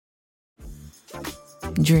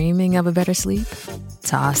Dreaming of a better sleep?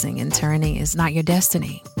 Tossing and turning is not your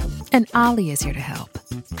destiny. And Ollie is here to help.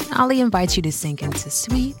 Ollie invites you to sink into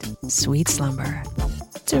sweet, sweet slumber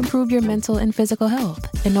to improve your mental and physical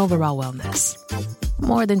health and overall wellness.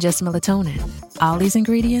 More than just melatonin, Ollie's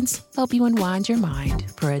ingredients help you unwind your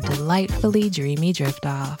mind for a delightfully dreamy drift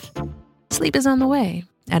off. Sleep is on the way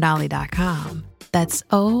at Ollie.com. That's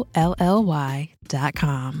OLLY.com.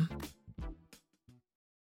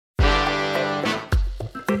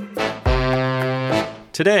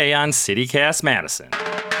 Today on CityCast Madison.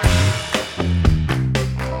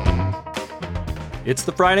 It's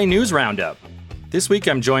the Friday News Roundup. This week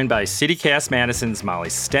I'm joined by CityCast Madison's Molly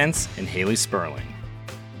Stentz and Haley Sperling.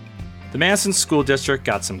 The Madison School District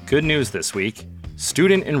got some good news this week.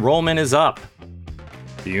 Student enrollment is up.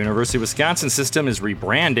 The University of Wisconsin system is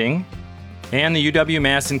rebranding, and the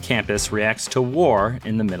UW-Madison campus reacts to war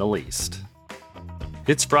in the Middle East.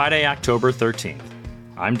 It's Friday, October 13th.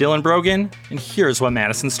 I'm Dylan Brogan, and here's what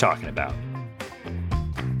Madison's talking about.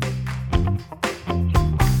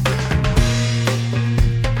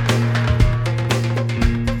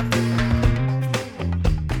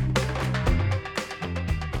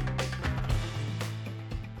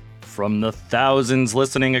 From the thousands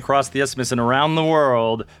listening across the Isthmus and around the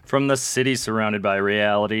world, from the city surrounded by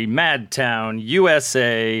reality, Madtown,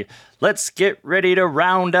 USA, let's get ready to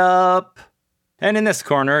round up. And in this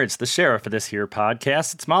corner, it's the sheriff of this here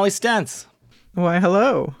podcast. It's Molly Stentz. Why,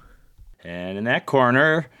 hello. And in that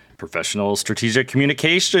corner, professional strategic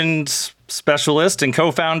communications specialist and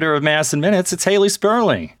co-founder of Madison Minutes, it's Haley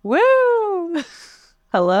Sperling. Woo!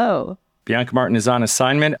 Hello. Bianca Martin is on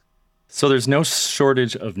assignment. So there's no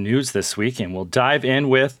shortage of news this week, and we'll dive in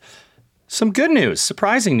with some good news,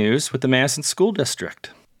 surprising news with the Madison School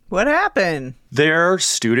District. What happened? Their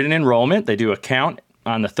student enrollment, they do a count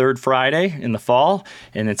on the third Friday in the fall,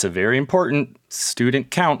 and it's a very important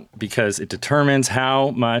student count because it determines how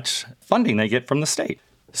much funding they get from the state.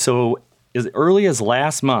 So as early as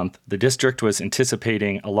last month, the district was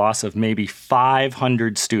anticipating a loss of maybe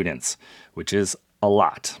 500 students, which is a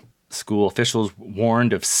lot. School officials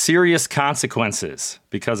warned of serious consequences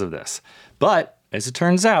because of this. But as it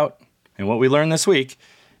turns out, and what we learned this week,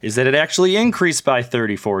 is that it actually increased by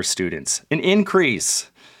 34 students, an increase.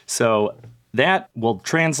 So that will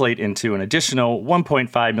translate into an additional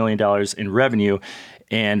 $1.5 million in revenue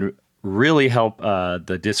and really help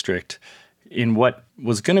the district in what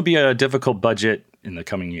was going to be a difficult budget in the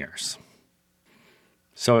coming years.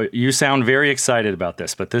 So you sound very excited about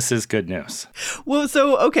this, but this is good news. Well,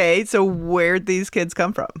 so where'd these kids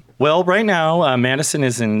come from? Well, right now, Madison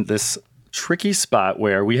is in this tricky spot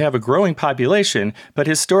where we have a growing population, but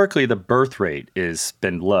historically the birth rate has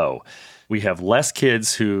been low. We have less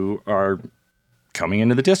kids who are coming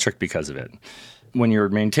into the district because of it. When you're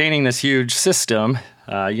maintaining this huge system,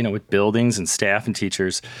 with buildings and staff and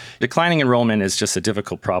teachers, declining enrollment is just a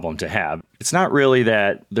difficult problem to have. It's not really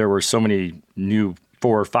that there were so many new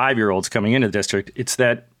 4 or 5-year-olds coming into the district. It's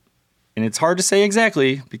that, and it's hard to say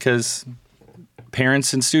exactly because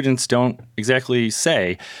parents and students don't exactly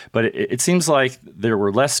say, but it seems like there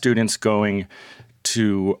were less students going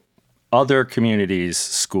to other communities'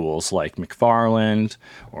 schools like McFarland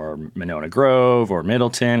or Monona Grove or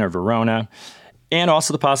Middleton or Verona, and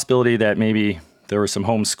also the possibility that maybe there were some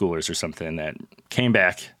homeschoolers or something that came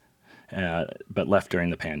back but left during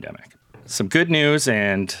the pandemic. Some good news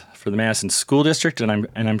and for the Madison School District, and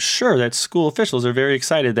I'm sure that school officials are very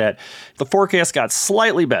excited that the forecast got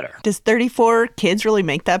slightly better. Does 34 kids really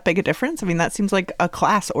make that big a difference? I mean, that seems like a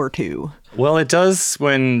class or two. Well, it does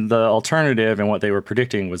when the alternative and what they were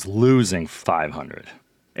predicting was losing 500.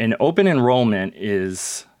 And open enrollment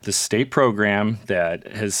is the state program that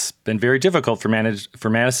has been very difficult for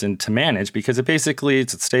Madison to manage because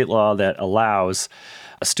it's a state law that allows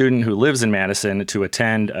a student who lives in Madison to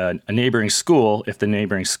attend a neighboring school if the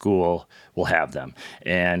neighboring school will have them.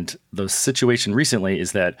 And the situation recently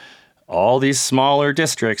is that all these smaller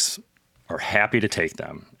districts are happy to take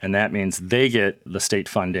them. And that means they get the state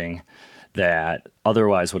funding that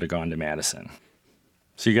otherwise would have gone to Madison.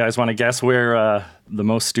 So you guys want to guess where the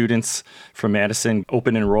most students from Madison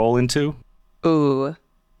open enroll into? Ooh.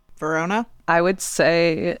 Verona? I would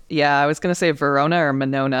say, I was going to say Verona or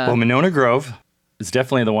Monona. Well, Monona Grove is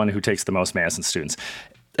definitely the one who takes the most Madison students.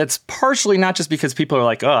 That's partially not just because people are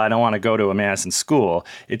like, oh, I don't want to go to a Madison school.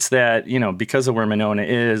 It's that, because of where Monona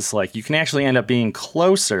is, like you can actually end up being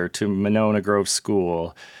closer to Monona Grove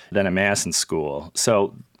School than a Madison school.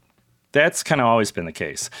 So that's kind of always been the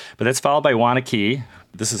case. But that's followed by Wanakee.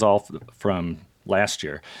 This is all from last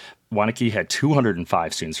year. Waunakee had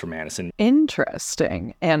 205 students from Madison.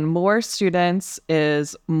 Interesting. And more students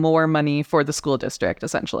is more money for the school district,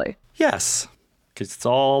 essentially. Yes, because it's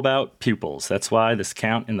all about pupils. That's why this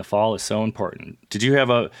count in the fall is so important. Did you have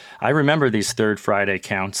I remember these third Friday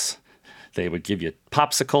counts. They would give you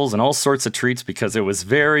popsicles and all sorts of treats because it was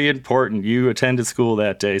very important you attended school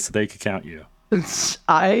that day so they could count you.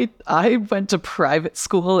 I went to private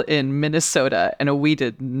school in Minnesota, and we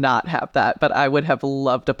did not have that, but I would have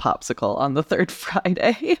loved a popsicle on the third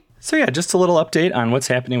Friday. So yeah, just a little update on what's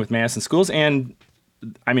happening with Madison schools. And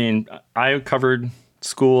I mean, I covered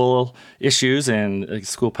school issues and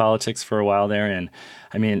school politics for a while there. And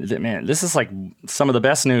I mean, man, this is like some of the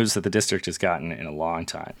best news that the district has gotten in a long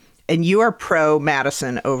time. And you are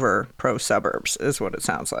pro-Madison over pro-suburbs, is what it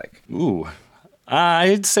sounds like. Ooh.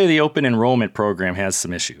 I'd say the open enrollment program has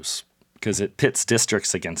some issues because it pits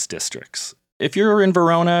districts against districts. If you're in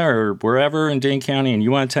Verona or wherever in Dane County and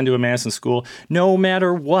you want to attend to a Madison school, no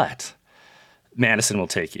matter what, Madison will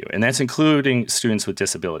take you. And that's including students with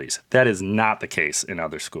disabilities. That is not the case in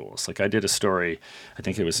other schools. Like I did a story, I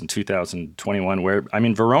think it was in 2021, where,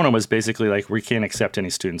 Verona was basically like, we can't accept any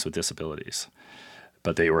students with disabilities.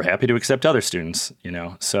 But they were happy to accept other students,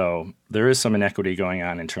 So there is some inequity going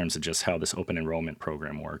on in terms of just how this open enrollment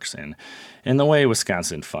program works. And the way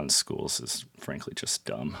Wisconsin funds schools is frankly just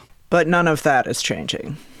dumb. But none of that is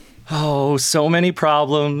changing. Oh, so many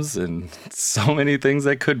problems and so many things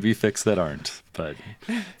that could be fixed that aren't. But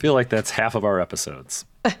I feel like that's half of our episodes.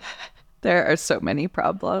 There are so many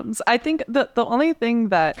problems. I think the only thing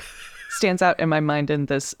that stands out in my mind in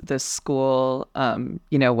this school,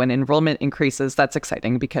 when enrollment increases, that's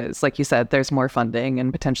exciting because, like you said, there's more funding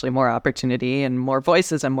and potentially more opportunity and more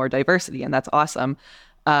voices and more diversity, and that's awesome.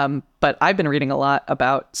 But I've been reading a lot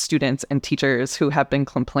about students and teachers who have been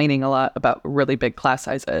complaining a lot about really big class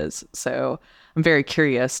sizes. So I'm very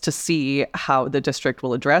curious to see how the district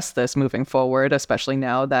will address this moving forward, especially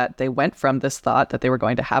now that they went from this thought that they were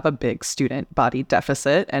going to have a big student body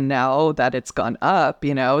deficit. And now that it's gone up,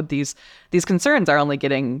 these concerns are only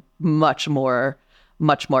getting much more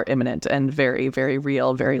imminent and very, very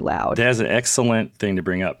real, very loud. That is an excellent thing to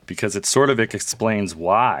bring up because it sort of explains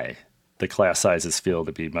why the class sizes feel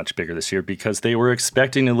to be much bigger this year, because they were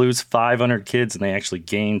expecting to lose 500 kids and they actually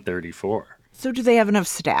gained 34. So do they have enough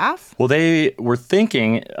staff? Well, they were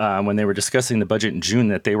thinking when they were discussing the budget in June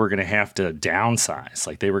that they were going to have to downsize.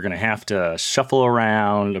 Like they were going to have to shuffle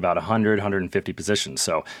around about 100, 150 positions.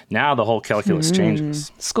 So now the whole calculus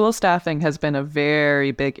changes. School staffing has been a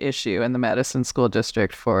very big issue in the Madison School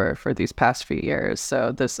District for these past few years.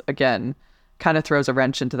 So this, again, kind of throws a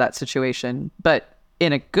wrench into that situation. But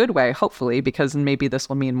in a good way, hopefully, because maybe this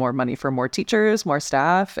will mean more money for more teachers, more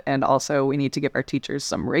staff, and also we need to give our teachers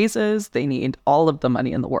some raises. They need all of the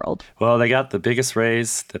money in the world. Well, they got the biggest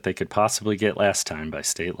raise that they could possibly get last time by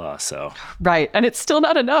state law, so. Right, and it's still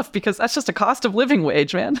not enough because that's just a cost of living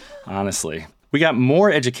wage, man. Honestly. We got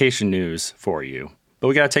more education news for you, but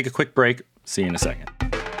we got to take a quick break. See you in a second.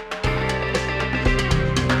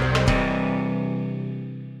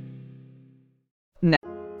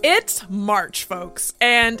 It's March, folks,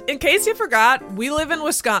 and in case you forgot, we live in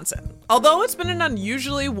Wisconsin. Although it's been an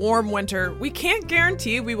unusually warm winter, we can't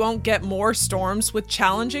guarantee we won't get more storms with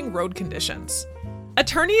challenging road conditions.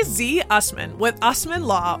 Attorney Z. Usman with Usman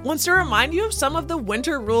Law wants to remind you of some of the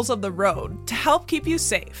winter rules of the road to help keep you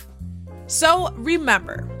safe. So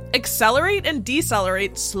remember, accelerate and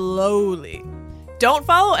decelerate slowly. Don't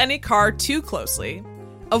follow any car too closely.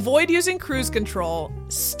 Avoid using cruise control,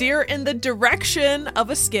 steer in the direction of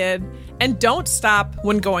a skid, and don't stop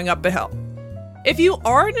when going up a hill. If you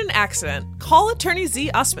are in an accident, call Attorney Z.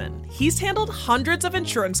 Usman. He's handled hundreds of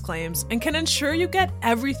insurance claims and can ensure you get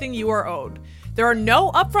everything you are owed. There are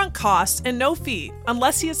no upfront costs and no fee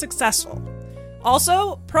unless he is successful.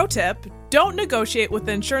 Also, pro tip, don't negotiate with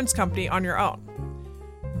the insurance company on your own.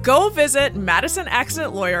 Go visit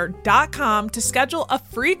MadisonAccidentLawyer.com to schedule a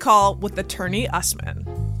free call with Attorney Usman.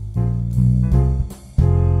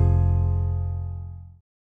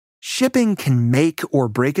 Shipping can make or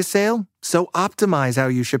break a sale, so optimize how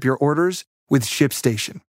you ship your orders with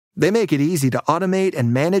ShipStation. They make it easy to automate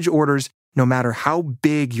and manage orders no matter how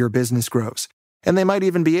big your business grows. And they might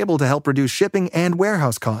even be able to help reduce shipping and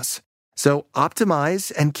warehouse costs. So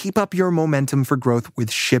optimize and keep up your momentum for growth with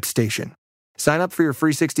ShipStation. Sign up for your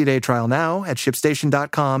free 60-day trial now at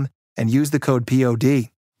ShipStation.com and use the code POD.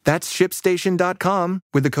 That's ShipStation.com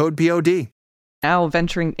with the code POD. Now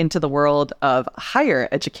venturing into the world of higher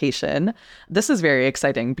education, this is very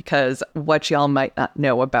exciting because what y'all might not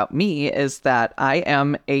know about me is that I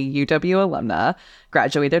am a UW alumna,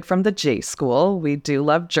 graduated from the J School. We do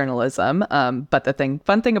love journalism, but the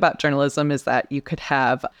fun thing about journalism is that you could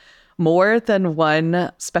have more than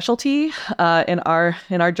one specialty in our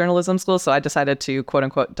journalism school. So I decided to quote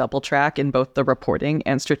unquote double track in both the reporting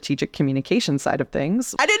and strategic communication side of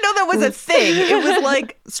things. I didn't know that was a thing. It was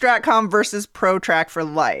like Stratcom versus ProTrack for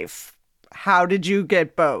life. How did you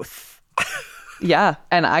get both? Yeah,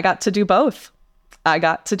 and I got to do both.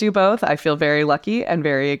 I feel very lucky and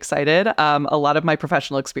very excited. A lot of my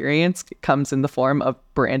professional experience comes in the form of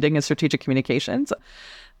branding and strategic communications.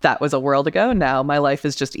 That was a world ago. Now my life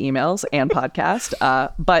is just emails and podcast.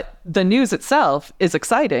 But the news itself is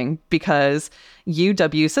exciting because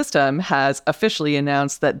UW System has officially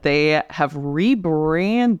announced that they have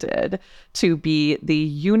rebranded to be the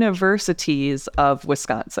Universities of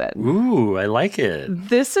Wisconsin. Ooh, I like it.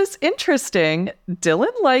 This is interesting. Dylan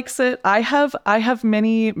likes it. I have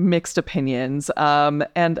many mixed opinions.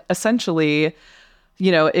 And essentially, you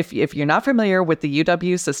know, if you're not familiar with the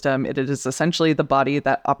UW system, it is essentially the body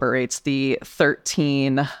that operates the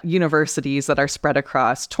 13 universities that are spread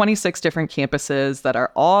across 26 different campuses that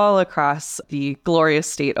are all across the glorious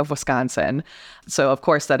state of Wisconsin. So, of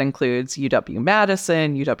course, that includes UW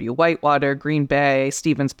Madison, UW Whitewater, Green Bay,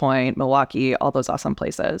 Stevens Point, Milwaukee, all those awesome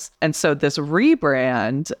places. And so this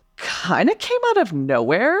rebrand kind of came out of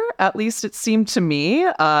nowhere. At least it seemed to me.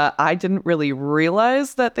 I didn't really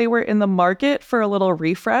realize that they were in the market for a little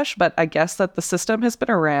refresh, but I guess that the system has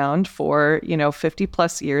been around for, 50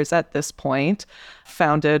 plus years at this point,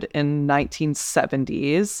 founded in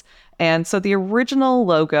 1970s. And so the original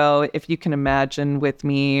logo, if you can imagine with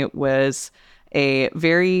me, was a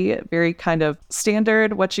very, very kind of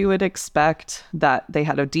standard, what you would expect, that they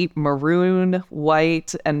had a deep maroon,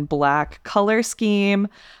 white, and black color scheme.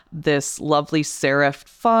 This lovely serif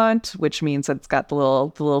font, which means it's got the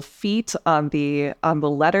little feet on the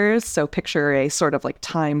letters. So picture a sort of like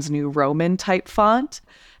Times New Roman type font.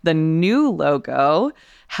 The new logo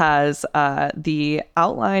has the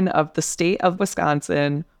outline of the state of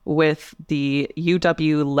Wisconsin with the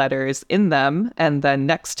UW letters in them. And then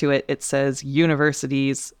next to it, it says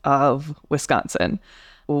Universities of Wisconsin,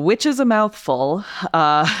 which is a mouthful,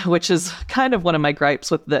 which is kind of one of my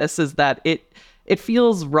gripes with this, is that it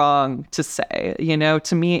feels wrong to say.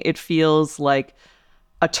 To me, it feels like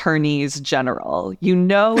attorneys general.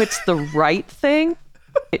 It's the right thing.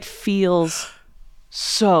 It feels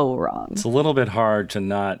so wrong. It's a little bit hard to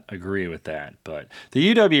not agree with that, but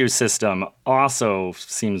the UW system also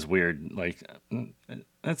seems weird.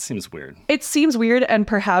 That seems weird. It seems weird, and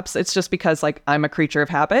perhaps it's just because I'm a creature of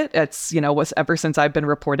habit. It's, ever since I've been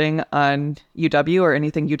reporting on UW or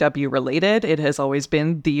anything UW related, it has always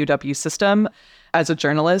been the UW system. As a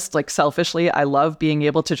journalist, selfishly, I love being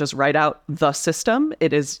able to just write out the system.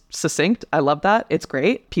 It is succinct. I love that. It's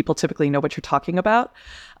great. People typically know what you're talking about.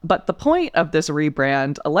 But the point of this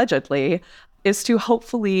rebrand, allegedly, is to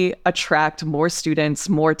hopefully attract more students,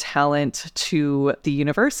 more talent to the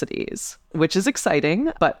universities, which is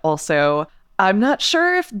exciting. But also, I'm not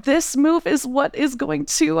sure if this move is what is going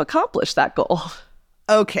to accomplish that goal.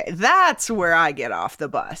 Okay, that's where I get off the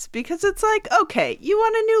bus, because it's okay, you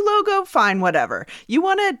want a new logo? Fine, whatever. You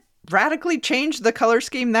want to radically change the color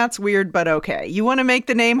scheme? That's weird, but okay. You want to make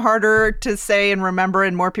the name harder to say and remember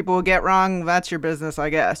and more people will get wrong? That's your business, I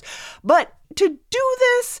guess. But to do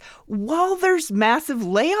this while there's massive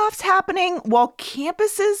layoffs happening, while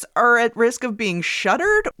campuses are at risk of being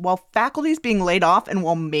shuttered, while faculty's being laid off, and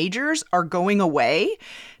while majors are going away,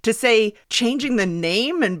 to say changing the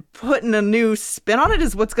name and putting a new spin on it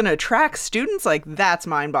is what's going to attract students, that's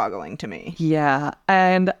mind-boggling to me. Yeah,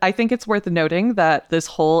 and I think it's worth noting that this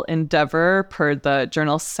whole endeavor, per the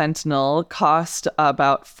Journal Sentinel, cost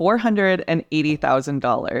about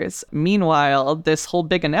 $480,000. Meanwhile, this whole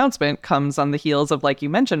big announcement comes on the heels of, like you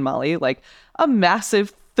mentioned, Molly, a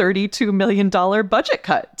massive $32 million budget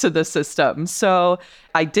cut to the system. So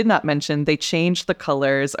I did not mention they changed the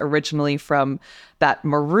colors originally from that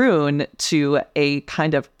maroon to a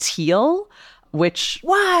kind of teal, which...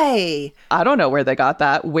 Why? I don't know where they got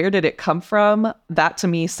that. Where did it come from? That to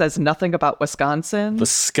me says nothing about Wisconsin. The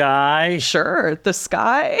sky. Sure, the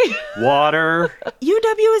sky. Water.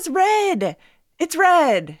 UW is red. It's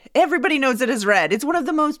red. Everybody knows it is red. It's one of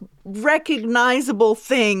the most recognizable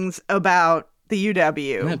things about the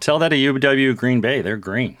UW. Yeah, tell that to UW Green Bay. They're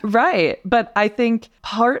green. Right. But I think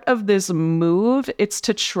part of this move, it's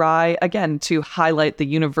to try, again, to highlight the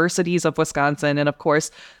universities of Wisconsin and, of course,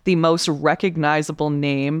 the most recognizable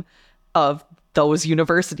name of those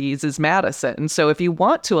universities is Madison. So if you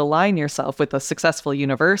want to align yourself with a successful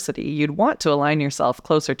university, you'd want to align yourself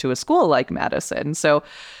closer to a school like Madison. So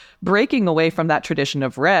breaking away from that tradition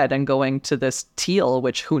of red and going to this teal,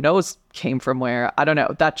 which who knows came from where, I don't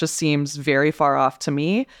know, that just seems very far off to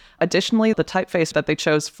me. Additionally, the typeface that they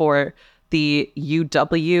chose for the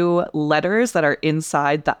UW letters that are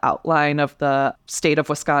inside the outline of the state of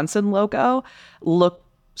Wisconsin logo look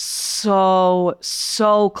so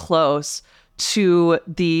close to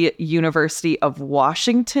the University of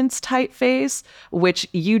Washington's typeface, which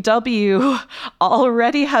UW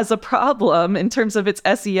already has a problem in terms of its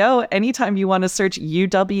SEO. Anytime you want to search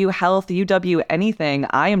UW Health, UW anything,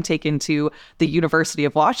 I am taken to the University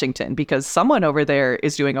of Washington because someone over there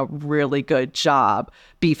is doing a really good job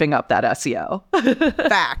beefing up that SEO.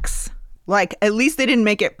 Facts. Like, at least they didn't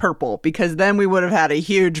make it purple, because then we would have had a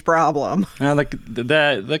huge problem. Now,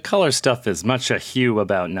 the color stuff is much a hue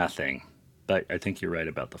about nothing. But I think you're right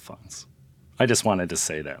about the fonts. I just wanted to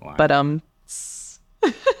say that line. But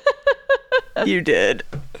you did.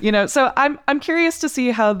 So I'm curious to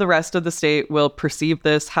see how the rest of the state will perceive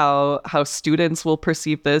this, how students will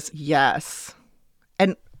perceive this. Yes.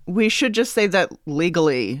 And we should just say that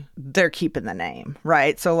legally they're keeping the name,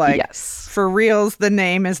 right? So yes. For reals, the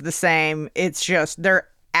name is the same. It's just they're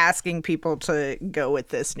asking people to go with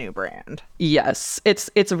this new brand. Yes,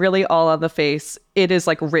 it's really all on the face. It is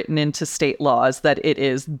written into state laws that it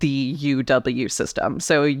is the UW system.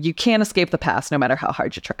 So you can't escape the past no matter how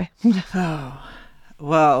hard you try. Oh,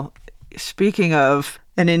 well, speaking of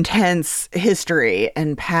an intense history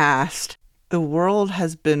and past, the world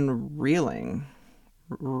has been reeling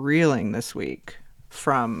this week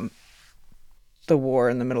from the war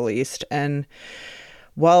in the Middle East. And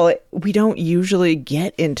while we don't usually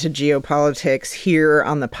get into geopolitics here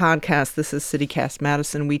on the podcast, this is CityCast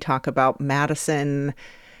Madison. We talk about Madison.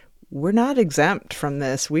 We're not exempt from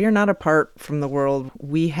this. We are not apart from the world.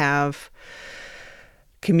 We have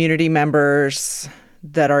community members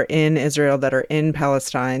that are in Israel, that are in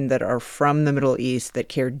Palestine, that are from the Middle East, that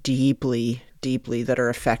care deeply, that are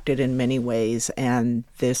affected in many ways. And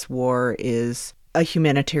this war is a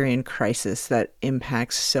humanitarian crisis that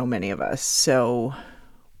impacts so many of us. So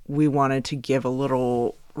we wanted to give a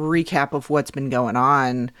little recap of what's been going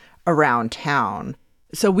on around town.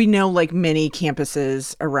 So we know, like many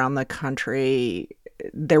campuses around the country,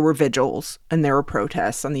 there were vigils and there were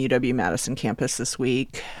protests on the UW-Madison campus this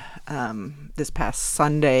week. This past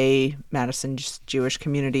Sunday, Madison's Jewish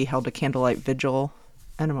community held a candlelight vigil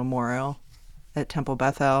and a memorial at Temple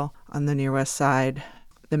Bethel on the Near West Side.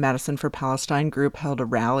 The Madison for Palestine group held a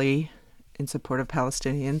rally in support of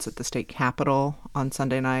Palestinians at the state capitol on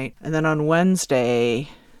Sunday night. And then on Wednesday,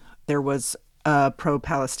 there was a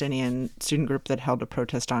pro-Palestinian student group that held a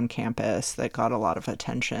protest on campus that got a lot of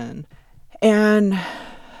attention. And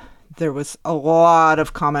there was a lot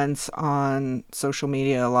of comments on social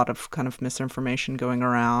media, a lot of kind of misinformation going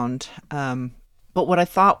around. But what I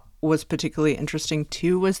thought was particularly interesting,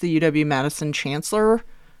 too, was the UW-Madison chancellor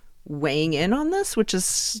weighing in on this, which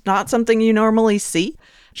is not something you normally see.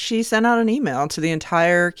 She sent out an email to the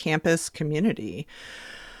entire campus community.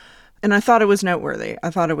 And I thought it was noteworthy.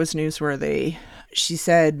 I thought it was newsworthy. She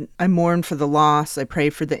said, "I mourn for the loss. I pray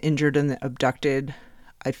for the injured and the abducted.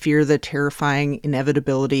 I fear the terrifying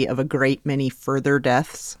inevitability of a great many further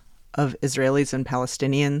deaths of Israelis and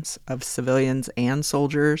Palestinians, of civilians and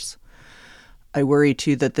soldiers. I worry,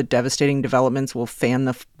 too, that the devastating developments will fan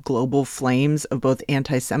the global flames of both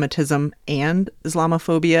anti-Semitism and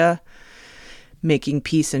Islamophobia, making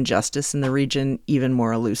peace and justice in the region even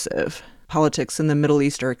more elusive. Politics in the Middle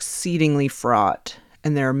East are exceedingly fraught,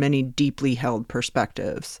 and there are many deeply held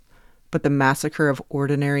perspectives. But the massacre of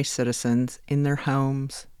ordinary citizens in their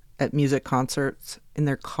homes, at music concerts, in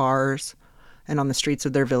their cars, and on the streets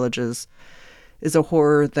of their villages is a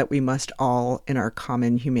horror that we must all, in our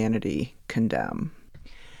common humanity, condemn."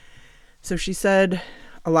 So she said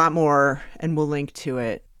a lot more, and we'll link to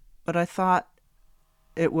it. But I thought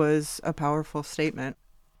it was a powerful statement.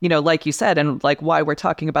 Like you said, and like why we're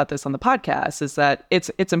talking about this on the podcast is that it's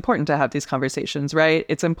important to have these conversations, right?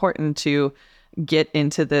 It's important to get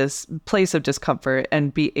into this place of discomfort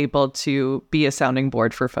and be able to be a sounding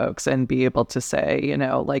board for folks and be able to say,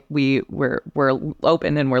 we're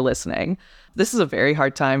open and we're listening. This is a very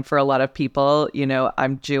hard time for a lot of people.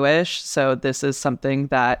 I'm Jewish, so this is something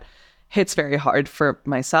that hits very hard for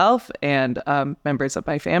myself and members of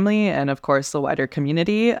my family and, of course, the wider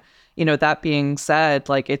community. That being said,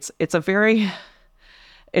 it's a very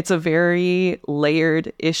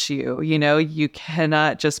layered issue. You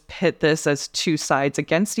cannot just pit this as two sides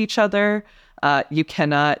against each other. You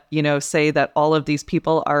cannot, say that all of these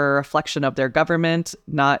people are a reflection of their government.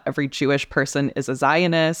 Not every Jewish person is a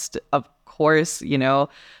Zionist. Of course,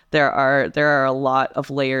 there are a lot of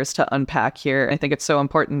layers to unpack here. I think it's so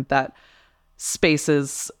important that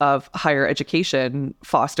spaces of higher education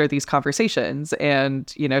foster these conversations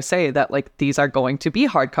and, say that like these are going to be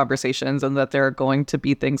hard conversations and that there are going to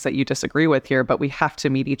be things that you disagree with here, but we have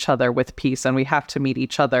to meet each other with peace and we have to meet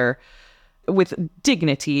each other with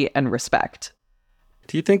dignity and respect.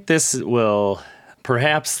 Do you think this will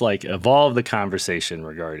perhaps evolve the conversation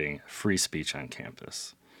regarding free speech on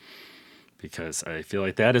campus? Because I feel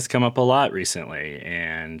like that has come up a lot recently,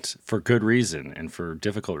 and for good reason and for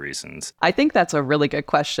difficult reasons. I think that's a really good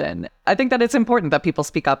question. I think that it's important that people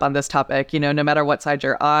speak up on this topic, no matter what side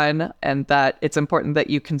you're on, and that it's important that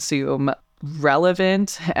you consume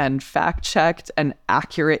relevant and fact-checked and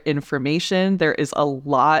accurate information. There is a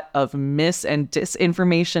lot of mis and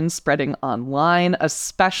disinformation spreading online,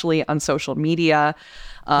 especially on social media.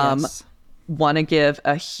 Yes. Want to give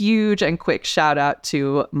a huge and quick shout out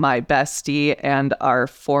to my bestie and our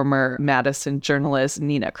former Madison journalist,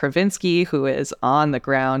 Nina Kravinsky, who is on the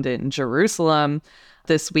ground in Jerusalem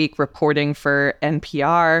this week reporting for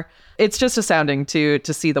NPR. It's just astounding to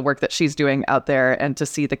see the work that she's doing out there and to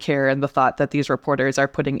see the care and the thought that these reporters are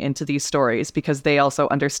putting into these stories, because they also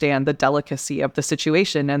understand the delicacy of the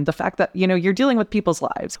situation and the fact that, you're dealing with people's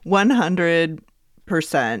lives. 100%.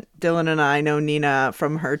 Dylan and I know Nina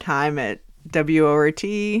from her time at WORT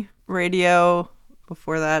radio.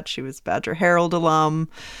 Before that, she was Badger Herald alum,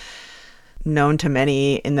 known to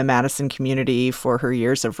many in the Madison community for her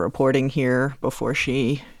years of reporting here before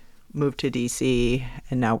she moved to DC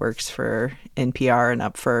and now works for NPR and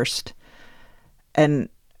Up First. And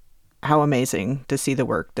how amazing to see the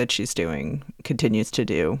work that she's doing, continues to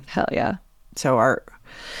do. Hell yeah. So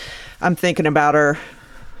I'm thinking about her.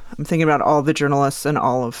 I'm thinking about all the journalists and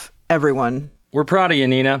all of everyone. We're proud of you,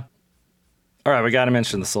 Nina. All right, we got to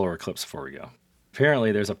mention the solar eclipse before we go.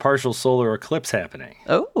 Apparently, there's a partial solar eclipse happening.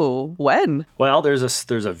 Oh, when? Well, there's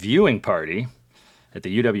a viewing party at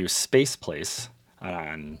the UW Space Place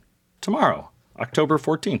on tomorrow, October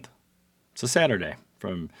 14th. It's a Saturday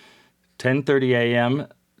from 10:30 a.m.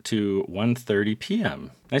 to 1:30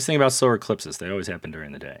 p.m. Nice thing about solar eclipses, they always happen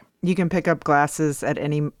during the day. You can pick up glasses at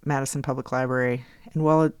any Madison Public Library. And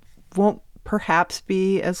while it won't perhaps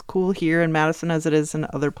be as cool here in Madison as it is in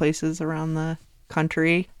other places around the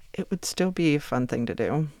country, it would still be a fun thing to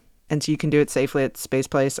do. And so you can do it safely at Space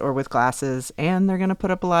Place or with glasses. And they're going to put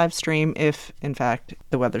up a live stream if, in fact,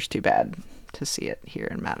 the weather's too bad to see it here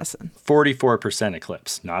in Madison. 44%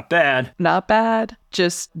 eclipse. Not bad. Not bad.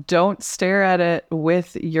 Just don't stare at it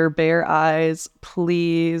with your bare eyes,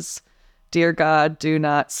 please. Dear God, do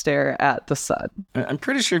not stare at the sun. I'm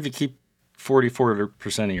pretty sure if you keep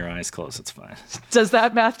 44% of your eyes closed, it's fine. Does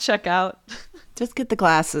that math check out? Just get the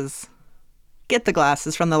glasses. Get the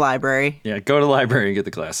glasses from the library. Yeah, go to the library and get the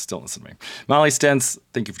glasses. Don't listen to me. Molly Stentz,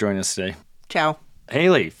 thank you for joining us today. Ciao.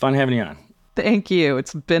 Haley, fun having you on. Thank you.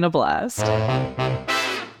 It's been a blast.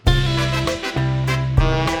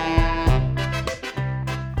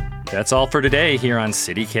 That's all for today here on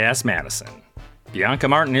CityCast Madison. Bianca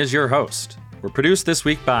Martin is your host. We're produced this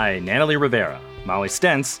week by Natalie Rivera, Molly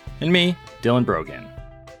Stentz, and me, Dylan Brogan.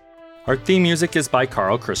 Our theme music is by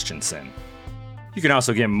Carl Christensen. You can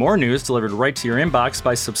also get more news delivered right to your inbox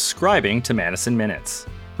by subscribing to Madison Minutes,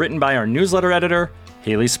 written by our newsletter editor,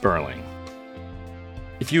 Haley Sperling.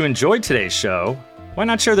 If you enjoyed today's show, why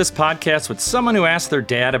not share this podcast with someone who asked their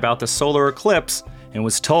dad about the solar eclipse and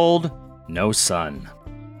was told, no sun.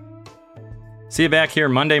 See you back here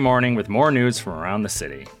Monday morning with more news from around the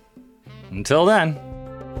city. Until then,